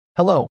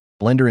Hello,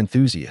 Blender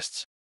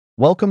enthusiasts.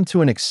 Welcome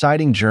to an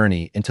exciting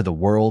journey into the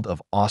world of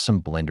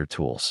awesome Blender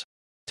tools.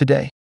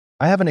 Today,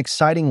 I have an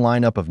exciting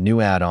lineup of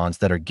new add-ons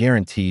that are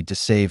guaranteed to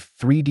save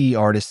 3D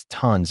artists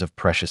tons of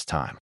precious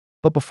time.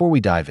 But before we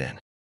dive in,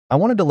 I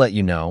wanted to let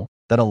you know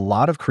that a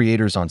lot of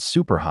creators on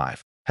Superhive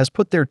has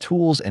put their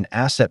tools and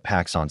asset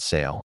packs on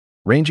sale,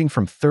 ranging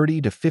from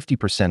 30 to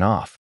 50%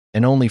 off,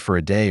 and only for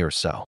a day or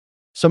so.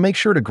 So make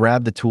sure to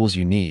grab the tools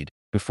you need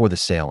before the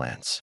sale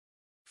ends.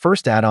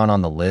 First add-on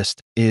on the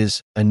list is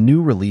a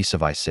new release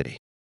of iCity,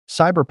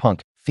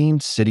 Cyberpunk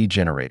themed city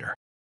generator.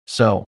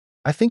 So,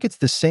 I think it's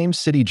the same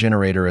city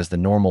generator as the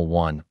normal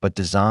one, but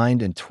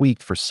designed and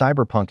tweaked for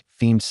Cyberpunk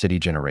themed city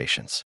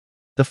generations.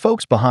 The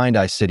folks behind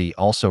iCity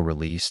also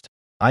released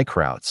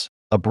iCrowds,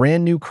 a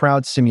brand new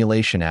crowd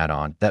simulation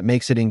add-on that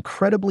makes it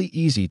incredibly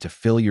easy to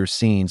fill your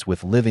scenes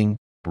with living,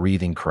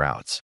 breathing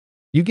crowds.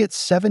 You get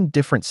 7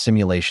 different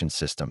simulation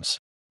systems,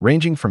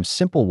 ranging from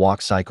simple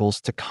walk cycles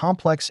to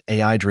complex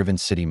AI-driven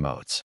city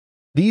modes.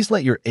 These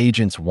let your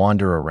agents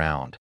wander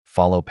around,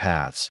 follow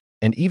paths,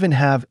 and even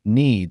have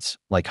needs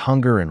like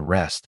hunger and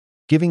rest,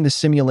 giving the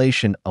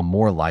simulation a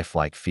more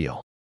lifelike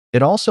feel.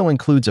 It also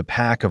includes a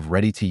pack of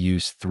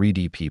ready-to-use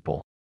 3D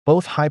people,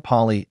 both high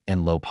poly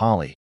and low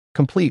poly,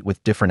 complete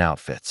with different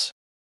outfits.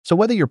 So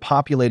whether you're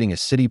populating a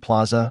city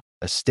plaza,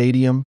 a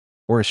stadium,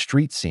 or a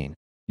street scene,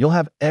 you'll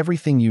have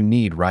everything you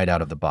need right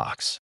out of the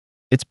box.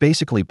 It's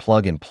basically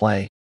plug and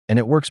play, and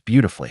it works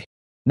beautifully.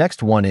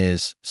 Next one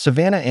is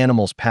Savannah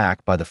Animals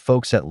Pack by the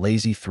folks at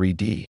Lazy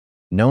 3D,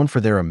 known for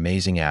their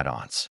amazing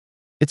add-ons.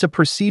 It's a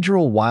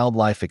procedural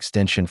wildlife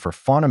extension for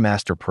Fauna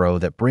Master Pro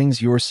that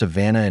brings your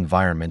Savannah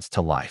environments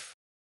to life.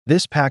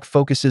 This pack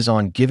focuses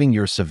on giving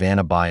your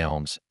Savannah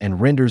biomes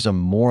and renders a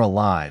more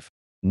alive,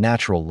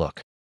 natural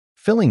look,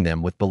 filling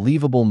them with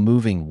believable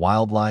moving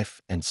wildlife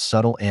and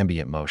subtle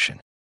ambient motion.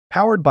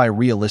 Powered by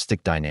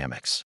realistic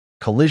dynamics,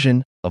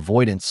 collision,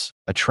 avoidance,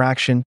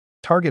 attraction,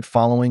 target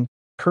following,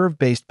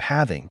 curve-based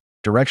pathing,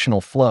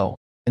 directional flow,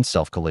 and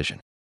self-collision.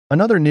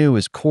 Another new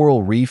is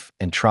Coral Reef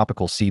and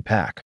Tropical Sea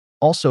Pack,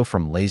 also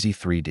from Lazy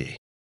 3D.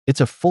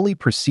 It's a fully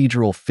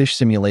procedural fish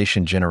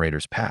simulation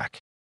generators pack,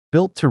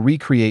 built to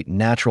recreate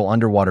natural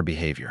underwater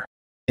behavior.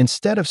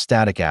 Instead of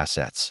static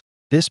assets,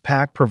 this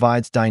pack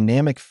provides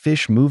dynamic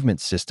fish movement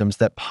systems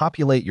that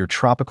populate your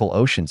tropical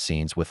ocean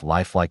scenes with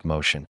lifelike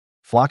motion,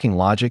 flocking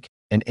logic,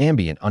 and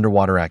ambient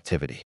underwater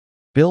activity.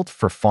 Built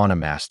for Fauna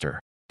Master,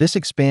 this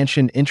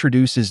expansion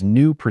introduces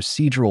new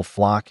procedural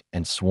flock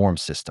and swarm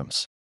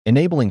systems,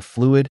 enabling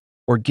fluid,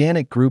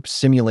 organic group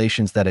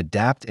simulations that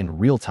adapt in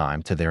real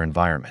time to their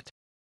environment.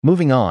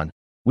 Moving on,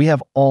 we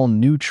have all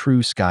new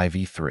True Sky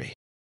V3.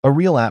 A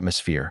real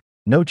atmosphere,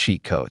 no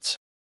cheat codes.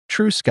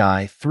 True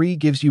Sky 3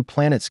 gives you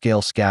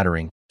planet-scale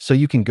scattering, so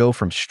you can go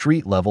from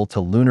street level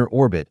to lunar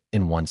orbit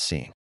in one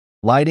scene.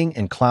 Lighting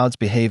and clouds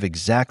behave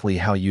exactly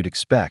how you'd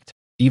expect,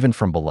 even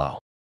from below.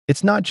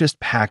 It's not just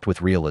packed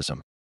with realism.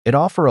 It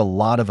offers a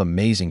lot of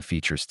amazing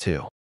features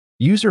too.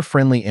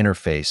 User-friendly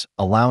interface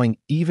allowing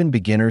even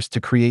beginners to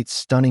create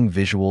stunning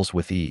visuals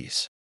with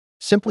ease.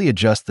 Simply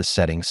adjust the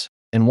settings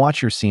and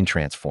watch your scene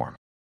transform.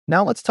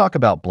 Now let's talk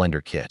about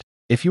Blender Kit.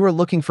 If you are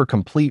looking for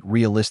complete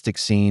realistic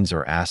scenes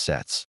or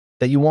assets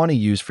that you want to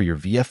use for your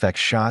VFX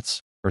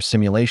shots or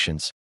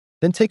simulations,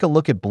 then take a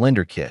look at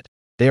Blender Kit.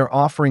 They are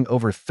offering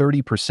over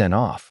 30%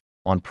 off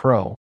on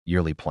Pro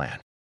yearly plan.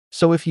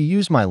 So if you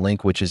use my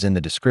link, which is in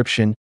the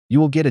description, you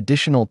will get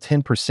additional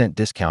 10%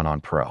 discount on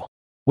Pro,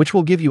 which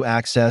will give you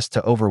access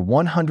to over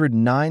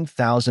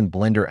 109,000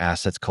 Blender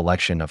assets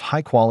collection of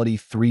high-quality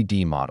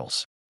 3D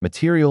models,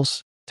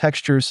 materials,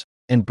 textures,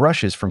 and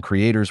brushes from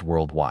creators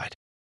worldwide.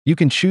 You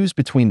can choose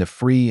between the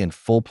free and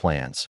full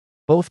plans,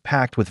 both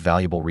packed with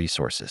valuable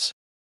resources.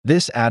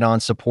 This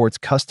add-on supports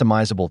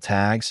customizable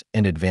tags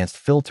and advanced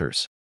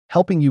filters,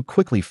 helping you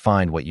quickly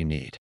find what you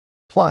need.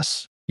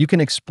 Plus, you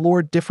can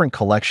explore different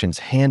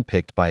collections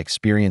handpicked by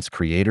experienced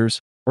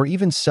creators or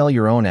even sell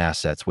your own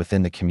assets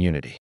within the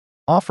community.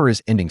 Offer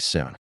is ending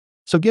soon,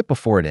 so get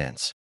before it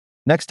ends.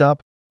 Next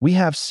up, we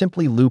have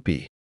Simply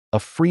Loopy, a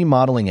free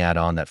modeling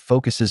add-on that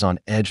focuses on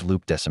edge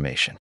loop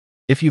decimation.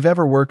 If you've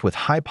ever worked with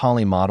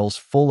high-poly models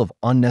full of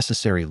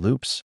unnecessary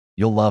loops,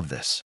 you'll love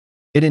this.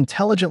 It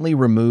intelligently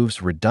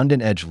removes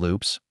redundant edge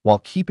loops while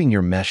keeping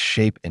your mesh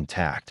shape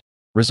intact,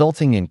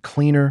 resulting in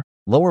cleaner,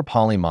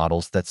 lower-poly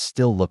models that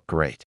still look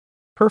great.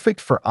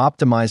 Perfect for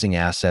optimizing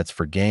assets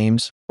for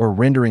games or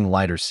rendering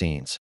lighter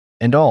scenes,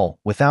 and all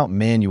without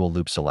manual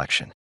loop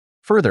selection.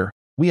 Further,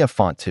 we have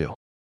Fontë.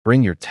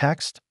 Bring your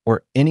text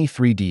or any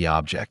 3D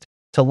object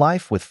to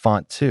life with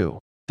Fontë,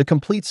 the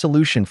complete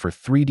solution for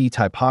 3D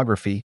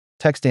typography,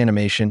 text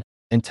animation,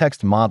 and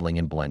text modeling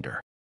in Blender.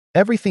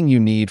 Everything you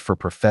need for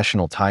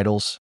professional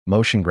titles,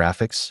 motion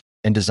graphics,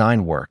 and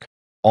design work,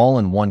 all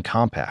in one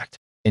compact,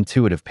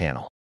 intuitive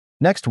panel.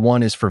 Next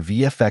one is for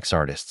VFX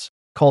artists,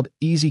 called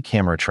Easy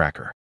Camera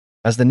Tracker.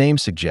 As the name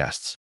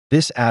suggests,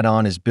 this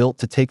add-on is built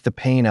to take the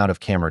pain out of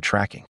camera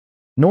tracking.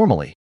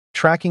 Normally,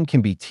 tracking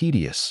can be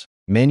tedious,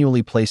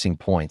 manually placing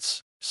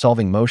points,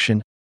 solving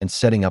motion, and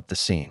setting up the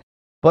scene.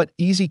 But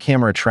Easy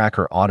Camera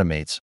Tracker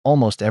automates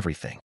almost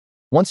everything.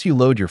 Once you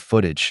load your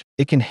footage,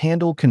 it can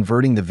handle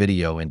converting the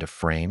video into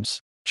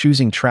frames,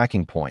 choosing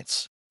tracking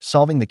points,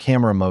 solving the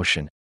camera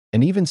motion,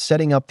 and even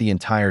setting up the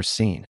entire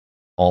scene,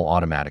 all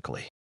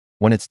automatically.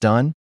 When it's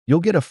done, you'll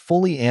get a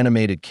fully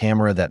animated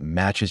camera that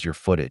matches your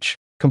footage,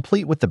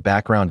 complete with the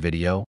background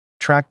video,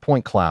 track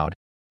point cloud,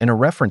 and a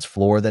reference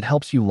floor that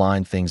helps you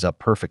line things up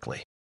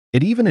perfectly.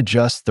 It even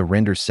adjusts the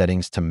render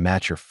settings to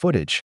match your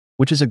footage,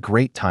 which is a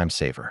great time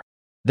saver.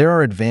 There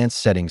are advanced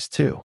settings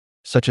too,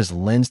 such as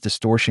lens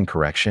distortion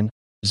correction,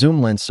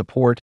 zoom lens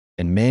support,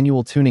 and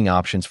manual tuning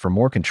options for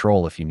more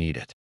control if you need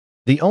it.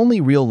 The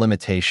only real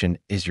limitation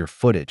is your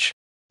footage.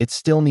 It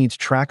still needs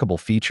trackable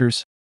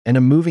features and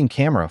a moving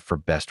camera for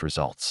best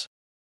results.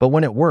 But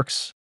when it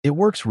works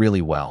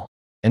really well,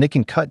 and it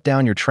can cut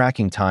down your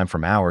tracking time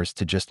from hours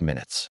to just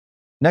minutes.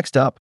 Next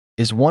up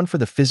is one for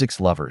the physics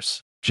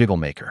lovers,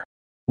 Jigglemaker.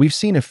 We've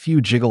seen a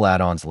few jiggle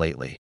add-ons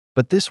lately,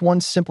 but this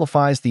one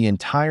simplifies the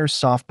entire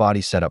soft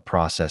body setup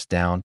process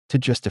down to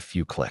just a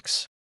few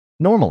clicks.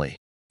 Normally,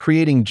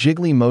 creating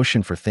jiggly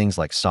motion for things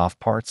like soft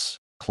parts,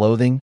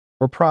 clothing,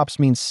 or props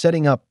means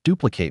setting up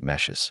duplicate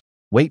meshes,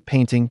 weight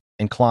painting,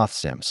 and cloth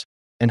sims,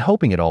 and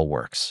hoping it all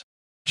works.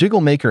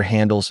 Jigglemaker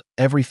handles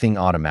everything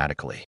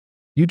automatically.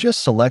 You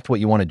just select what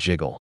you want to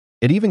jiggle.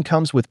 It even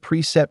comes with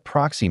preset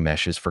proxy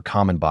meshes for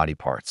common body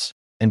parts,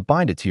 and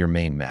bind it to your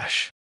main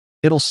mesh.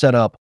 It'll set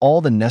up all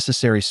the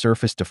necessary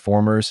surface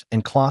deformers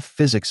and cloth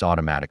physics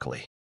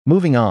automatically.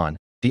 Moving on,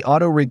 the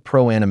AutoRig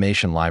Pro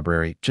animation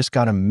library just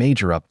got a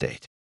major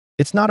update.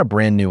 It's not a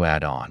brand new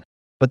add-on,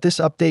 but this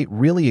update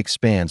really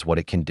expands what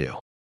it can do.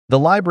 The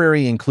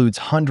library includes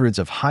hundreds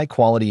of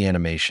high-quality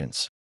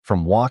animations,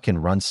 from walk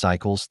and run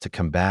cycles to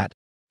combat,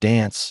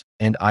 dance,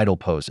 and idle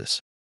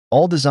poses,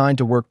 all designed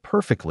to work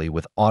perfectly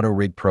with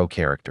AutoRig Pro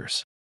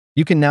characters.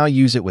 You can now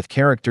use it with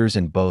characters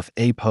in both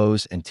A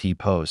pose and T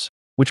pose,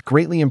 which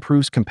greatly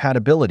improves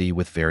compatibility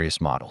with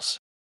various models.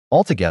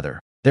 Altogether,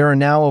 there are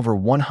now over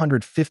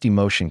 150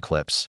 motion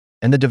clips,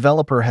 and the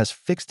developer has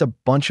fixed a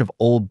bunch of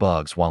old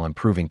bugs while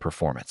improving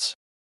performance.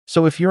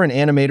 So if you're an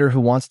animator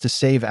who wants to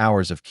save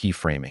hours of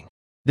keyframing,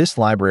 this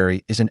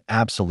library is an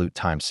absolute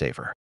time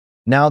saver.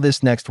 Now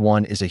this next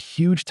one is a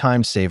huge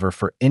time saver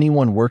for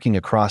anyone working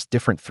across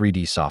different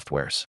 3D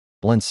softwares,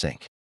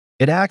 Blendsync.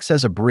 It acts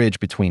as a bridge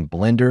between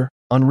Blender,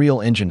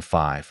 Unreal Engine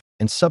 5,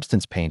 and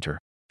Substance Painter,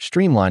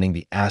 streamlining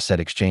the asset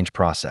exchange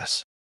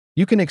process.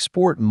 You can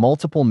export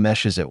multiple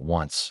meshes at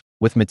once,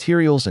 with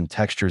materials and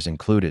textures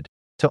included,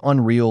 to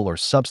Unreal or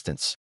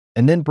Substance,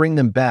 and then bring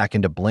them back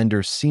into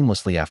Blender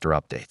seamlessly after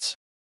updates.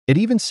 It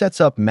even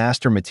sets up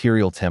master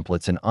material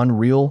templates in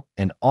Unreal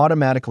and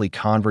automatically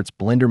converts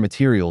Blender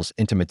materials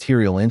into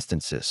material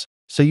instances,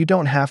 so you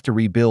don't have to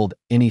rebuild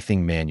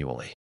anything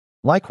manually.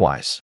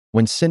 Likewise,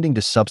 when sending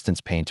to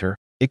Substance Painter,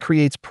 it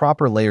creates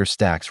proper layer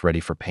stacks ready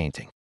for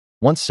painting.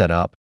 Once set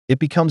up, it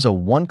becomes a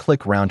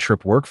one-click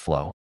round-trip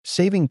workflow,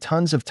 saving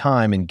tons of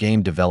time in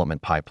game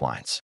development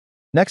pipelines.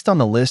 Next on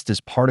the list is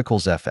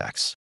Particles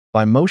FX.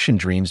 By Motion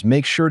Dreams,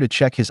 make sure to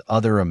check his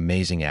other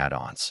amazing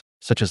add-ons,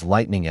 such as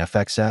Lightning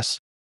FXS,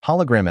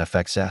 Hologram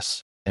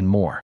FXS, and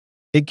more.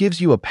 It gives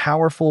you a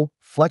powerful,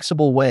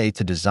 flexible way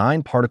to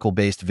design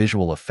particle-based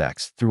visual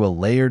effects through a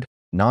layered,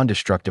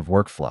 non-destructive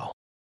workflow.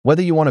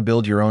 Whether you want to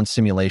build your own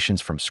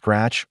simulations from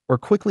scratch or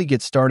quickly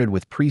get started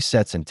with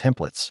presets and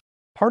templates,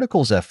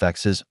 Particles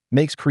FXs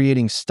makes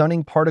creating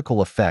stunning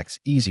particle effects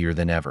easier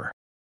than ever.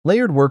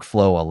 Layered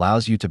workflow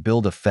allows you to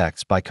build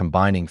effects by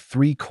combining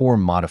 3 core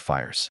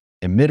modifiers: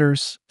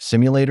 emitters,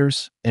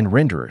 simulators, and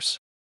renderers,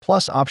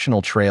 plus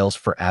optional trails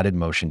for added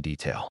motion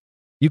detail.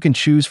 You can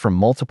choose from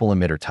multiple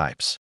emitter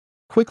types.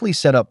 Quickly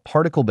set up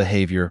particle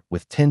behavior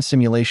with 10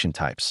 simulation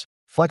types,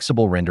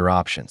 flexible render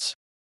options,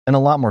 and a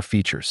lot more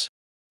features.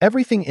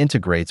 Everything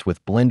integrates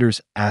with Blender's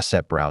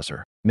asset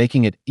browser,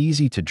 making it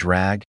easy to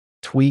drag,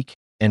 tweak,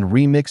 and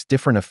remix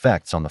different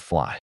effects on the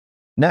fly.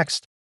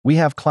 Next, we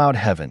have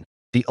Cloudhaven,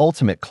 the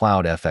ultimate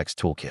cloud FX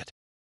toolkit.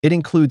 It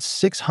includes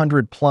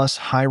 600+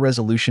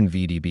 high-resolution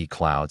VDB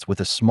clouds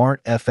with a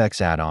smart FX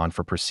add-on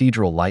for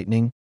procedural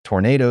lightning,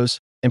 tornadoes,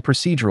 and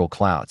procedural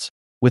clouds,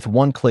 with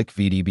one-click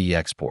VDB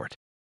export.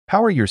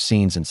 Power your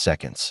scenes in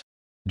seconds.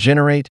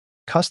 Generate,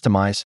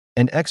 customize,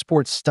 and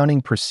export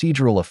stunning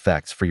procedural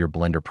effects for your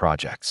Blender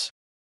projects.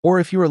 Or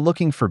if you are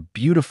looking for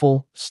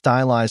beautiful,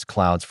 stylized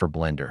clouds for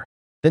Blender,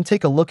 then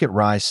take a look at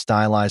Rai's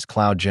Stylized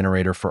Cloud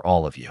Generator for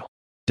all of you.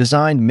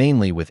 Designed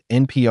mainly with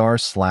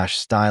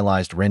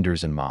NPR/stylized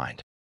renders in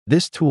mind,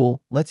 this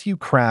tool lets you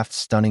craft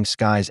stunning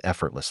skies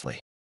effortlessly.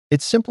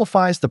 It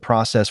simplifies the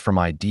process from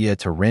idea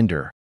to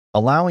render,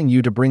 allowing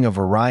you to bring a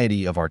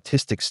variety of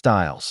artistic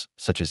styles,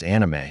 such as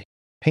anime,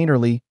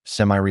 painterly,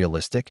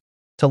 semi-realistic,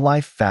 to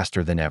life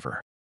faster than ever.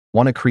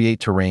 Want to create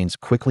terrains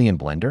quickly in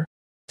Blender?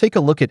 Take a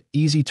look at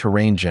Easy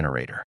Terrain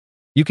Generator.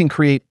 You can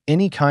create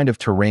any kind of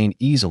terrain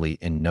easily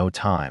in no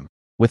time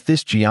with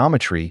this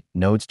Geometry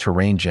Nodes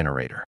Terrain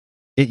Generator.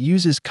 It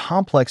uses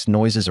complex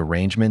noises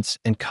arrangements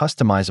and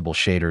customizable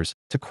shaders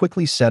to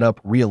quickly set up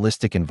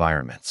realistic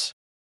environments.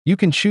 You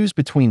can choose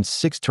between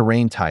 6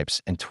 terrain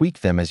types and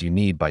tweak them as you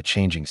need by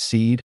changing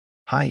seed,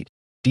 height,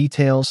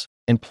 details,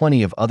 and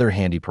plenty of other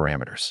handy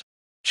parameters.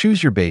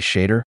 Choose your base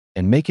shader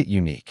and make it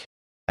unique.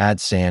 Add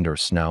sand or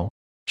snow,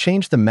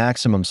 change the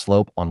maximum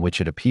slope on which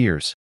it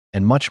appears,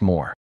 and much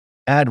more.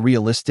 Add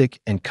realistic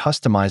and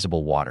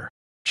customizable water.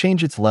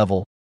 Change its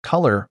level,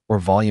 color, or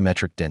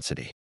volumetric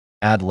density.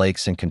 Add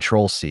lakes and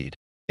control seed,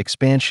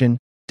 expansion,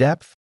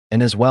 depth,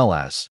 and as well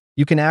as,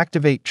 you can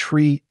activate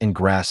tree and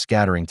grass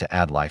scattering to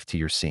add life to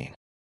your scene.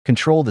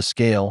 Control the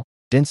scale,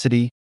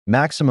 density,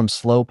 maximum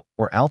slope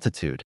or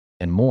altitude,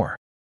 and more.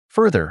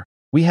 Further,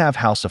 we have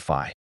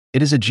Housify.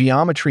 It is a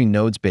geometry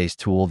nodes-based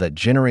tool that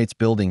generates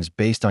buildings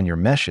based on your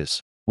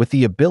meshes with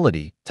the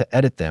ability to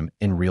edit them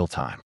in real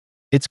time.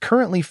 It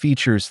currently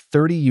features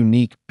 30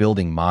 unique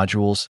building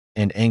modules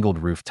and angled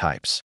roof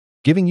types,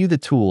 giving you the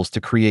tools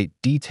to create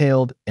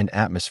detailed and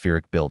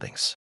atmospheric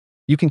buildings.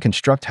 You can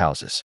construct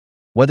houses.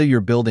 Whether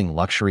you're building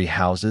luxury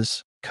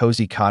houses,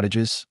 cozy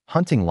cottages,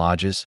 hunting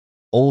lodges,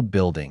 old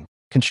building,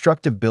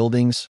 constructive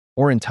buildings,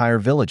 or entire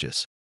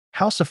villages,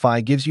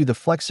 Housify gives you the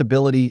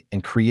flexibility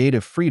and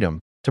creative freedom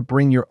to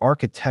bring your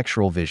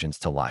architectural visions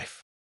to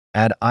life.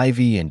 Add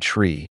ivy and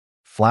tree,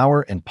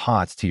 flower and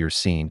pots to your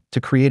scene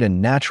to create a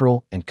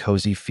natural and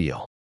cozy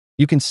feel.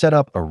 You can set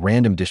up a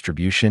random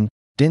distribution,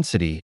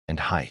 density, and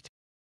height.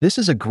 This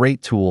is a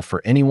great tool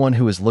for anyone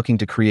who is looking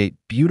to create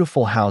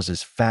beautiful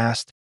houses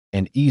fast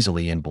and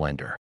easily in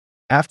Blender.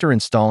 After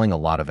installing a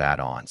lot of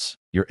add-ons,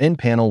 your end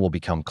panel will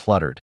become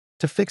cluttered.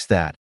 To fix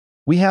that,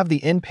 we have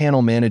the End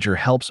Panel Manager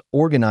helps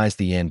organize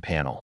the end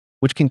panel,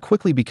 which can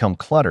quickly become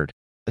cluttered,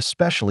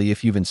 especially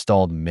if you've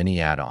installed many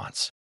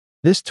add-ons.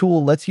 This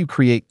tool lets you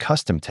create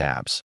custom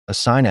tabs,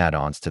 assign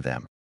add-ons to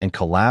them, and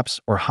collapse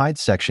or hide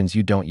sections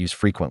you don't use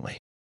frequently.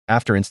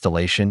 After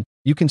installation,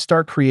 you can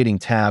start creating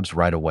tabs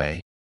right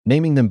away,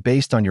 naming them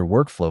based on your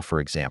workflow, for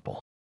example,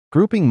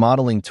 grouping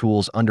modeling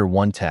tools under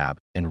one tab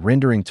and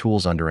rendering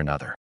tools under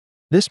another.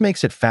 This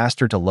makes it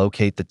faster to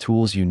locate the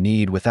tools you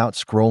need without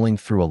scrolling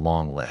through a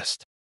long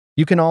list.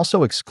 You can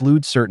also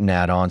exclude certain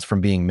add-ons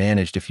from being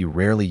managed if you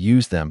rarely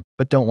use them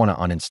but don't want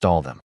to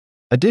uninstall them.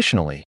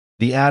 Additionally,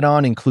 the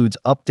add-on includes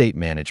update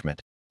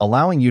management,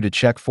 allowing you to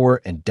check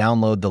for and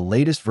download the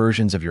latest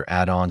versions of your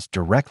add-ons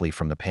directly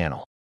from the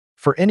panel.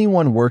 For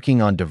anyone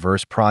working on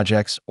diverse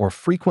projects or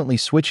frequently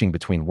switching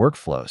between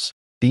workflows,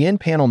 the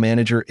End Panel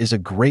Manager is a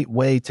great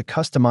way to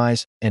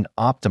customize and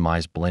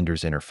optimize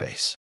Blender's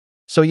interface.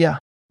 So yeah,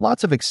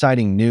 lots of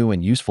exciting new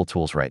and useful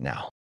tools right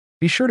now.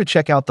 Be sure to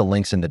check out the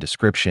links in the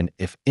description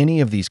if any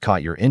of these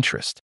caught your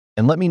interest,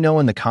 and let me know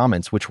in the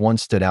comments which one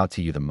stood out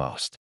to you the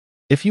most.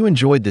 If you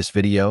enjoyed this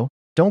video,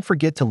 don't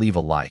forget to leave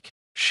a like,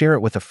 share it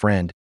with a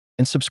friend,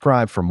 and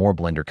subscribe for more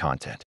Blender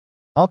content.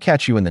 I'll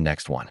catch you in the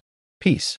next one. Peace.